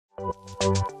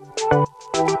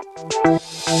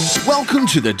Welcome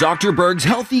to the Dr. Berg's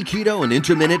Healthy Keto and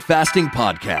Intermittent Fasting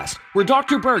Podcast, where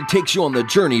Dr. Berg takes you on the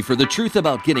journey for the truth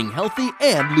about getting healthy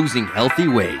and losing healthy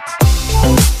weight.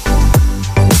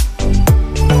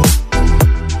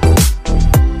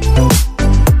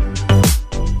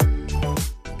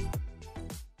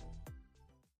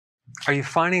 Are you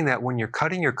finding that when you're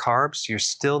cutting your carbs, you're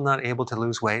still not able to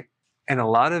lose weight? In a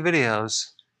lot of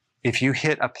videos, if you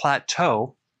hit a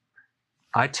plateau,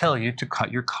 I tell you to cut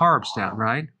your carbs down,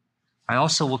 right? I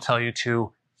also will tell you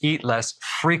to eat less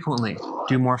frequently,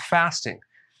 do more fasting.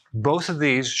 Both of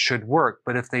these should work,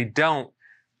 but if they don't,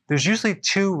 there's usually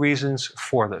two reasons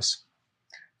for this.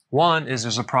 One is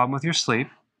there's a problem with your sleep,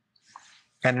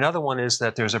 and another one is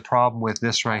that there's a problem with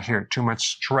this right here, too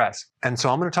much stress. And so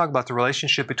I'm going to talk about the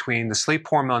relationship between the sleep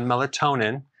hormone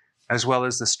melatonin as well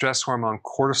as the stress hormone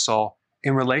cortisol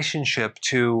in relationship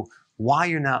to why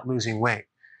you're not losing weight.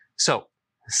 So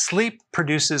sleep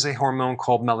produces a hormone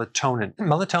called melatonin.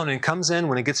 Melatonin comes in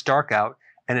when it gets dark out,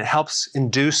 and it helps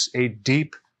induce a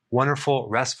deep, wonderful,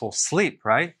 restful sleep,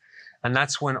 right? And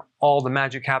that's when all the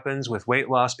magic happens with weight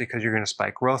loss, because you're going to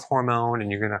spike growth hormone and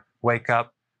you're going to wake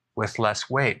up with less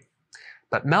weight.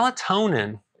 But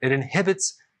melatonin, it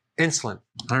inhibits insulin.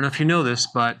 I don't know if you know this,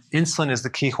 but insulin is the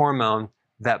key hormone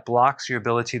that blocks your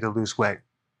ability to lose weight.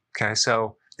 Okay,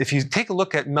 so if you take a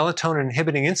look at melatonin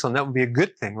inhibiting insulin, that would be a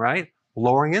good thing, right?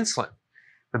 Lowering insulin.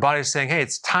 The body is saying, hey,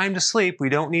 it's time to sleep. We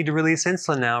don't need to release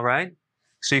insulin now, right?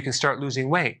 So you can start losing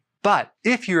weight. But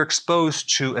if you're exposed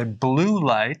to a blue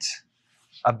light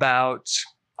about,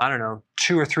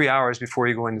 2 or 3 hours before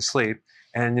you go into sleep,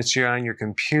 and you're on your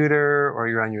computer or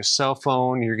you're on your cell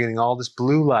phone, you're getting all this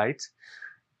blue light,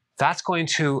 that's going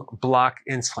to block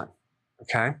insulin,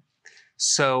 okay?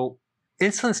 So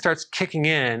insulin starts kicking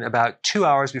in about 2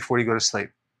 hours before you go to sleep.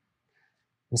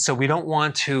 And so we don't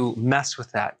want to mess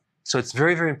with that. So it's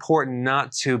very, very important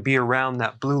not to be around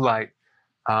that blue light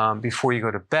before you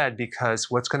go to bed, because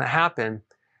what's going to happen,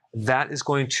 that is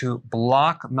going to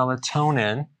block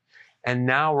melatonin, and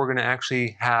now we're going to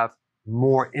actually have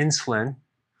more insulin,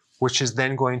 which is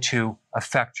then going to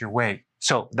affect your weight.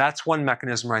 So that's one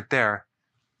mechanism right there.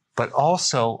 But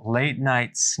also late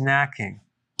night snacking,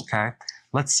 okay?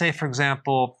 Let's say, for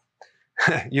example,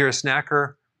 you're a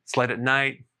snacker, it's late at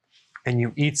night, and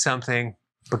you eat something,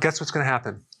 but guess what's going to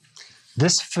happen?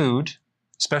 This food,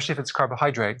 especially if it's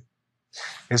carbohydrate,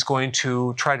 is going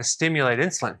to try to stimulate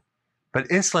insulin. But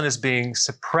insulin is being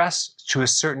suppressed to a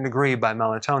certain degree by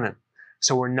melatonin.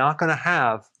 So we're not going to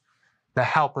have the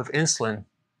help of insulin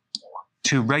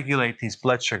to regulate these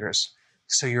blood sugars.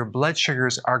 So your blood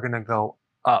sugars are going to go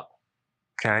up,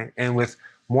 okay? And with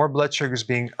more blood sugars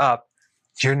being up,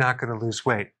 you're not going to lose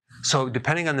weight. So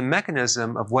depending on the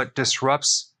mechanism of what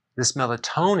disrupts this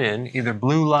melatonin, either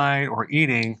blue light or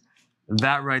eating,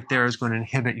 that right there is going to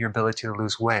inhibit your ability to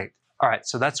lose weight. All right,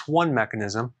 so that's one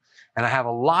mechanism. And I have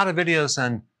a lot of videos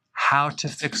on how to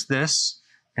fix this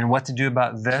and what to do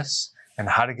about this and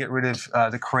how to get rid of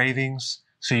the cravings.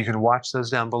 So you can watch those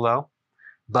down below.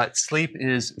 But sleep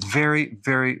is very,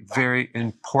 very, very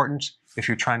important if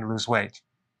you're trying to lose weight.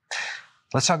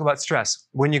 Let's talk about stress.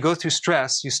 When you go through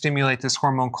stress, you stimulate this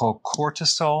hormone called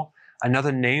cortisol.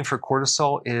 Another name for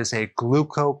cortisol is a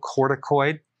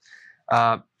glucocorticoid.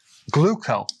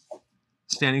 Gluco,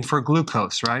 standing for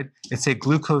glucose, right? It's a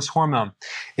glucose hormone.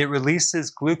 It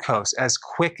releases glucose as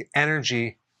quick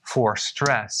energy for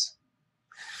stress.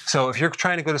 So if you're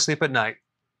trying to go to sleep at night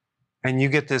and you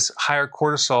get this higher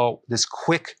cortisol, this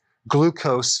quick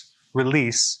glucose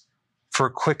release for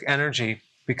quick energy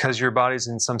because your body's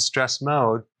in some stress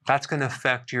mode, that's going to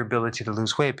affect your ability to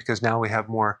lose weight, because now we have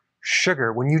more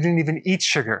sugar when you didn't even eat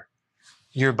sugar.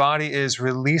 Your body is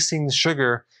releasing the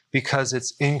sugar because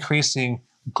it's increasing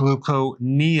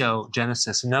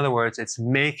gluconeogenesis. In other words, it's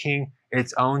making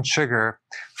its own sugar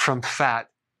from fat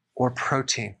or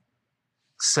protein.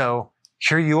 So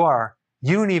here you are,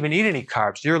 you don't even eat any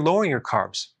carbs. You're lowering your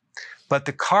carbs. But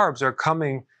the carbs are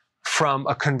coming from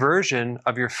a conversion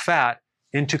of your fat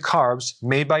into carbs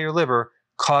made by your liver,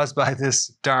 caused by this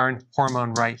darn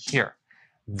hormone right here.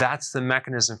 That's the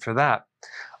mechanism for that.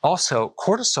 Also,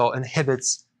 cortisol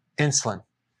inhibits insulin.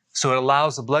 So it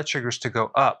allows the blood sugars to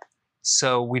go up.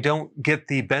 So we don't get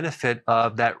the benefit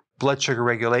of that blood sugar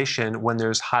regulation when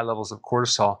there's high levels of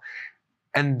cortisol.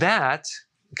 And that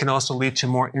can also lead to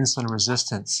more insulin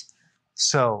resistance.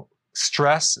 So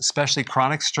stress, especially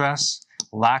chronic stress,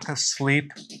 lack of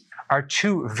sleep, are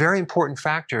two very important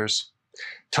factors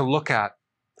to look at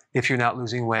if you're not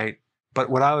losing weight. But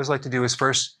what I always like to do is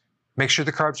first make sure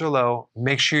the carbs are low,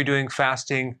 make sure you're doing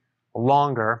fasting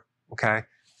longer, okay?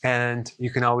 And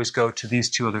you can always go to these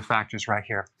two other factors right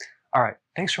here. All right,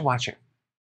 thanks for watching.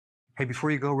 Hey,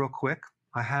 before you go real quick,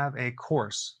 I have a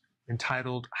course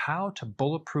entitled How to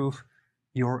Bulletproof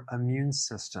Your Immune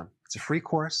System. It's a free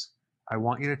course. I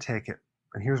want you to take it.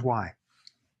 And here's why.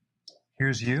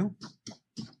 Here's you.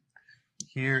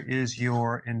 Here is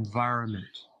your environment.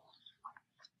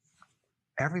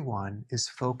 Everyone is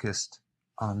focused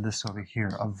on this over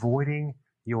here, avoiding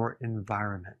your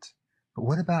environment. But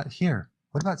what about here?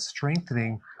 What about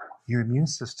strengthening your immune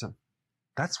system?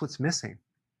 That's what's missing.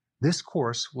 This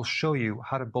course will show you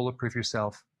how to bulletproof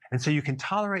yourself, and so you can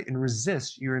tolerate and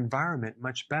resist your environment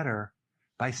much better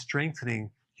by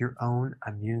strengthening your own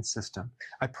immune system.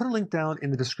 I put a link down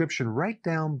in the description right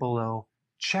down below.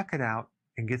 Check it out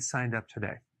and get signed up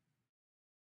today.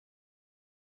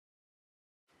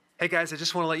 Hey guys, I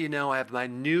just want to let you know I have my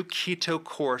new keto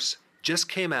course just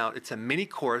came out. It's a mini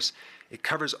course. It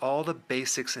covers all the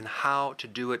basics and how to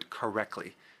do it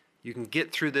correctly. You can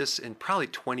get through this in probably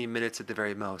 20 minutes at the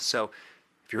very most. So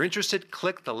if you're interested,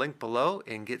 click the link below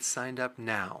and get signed up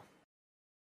now.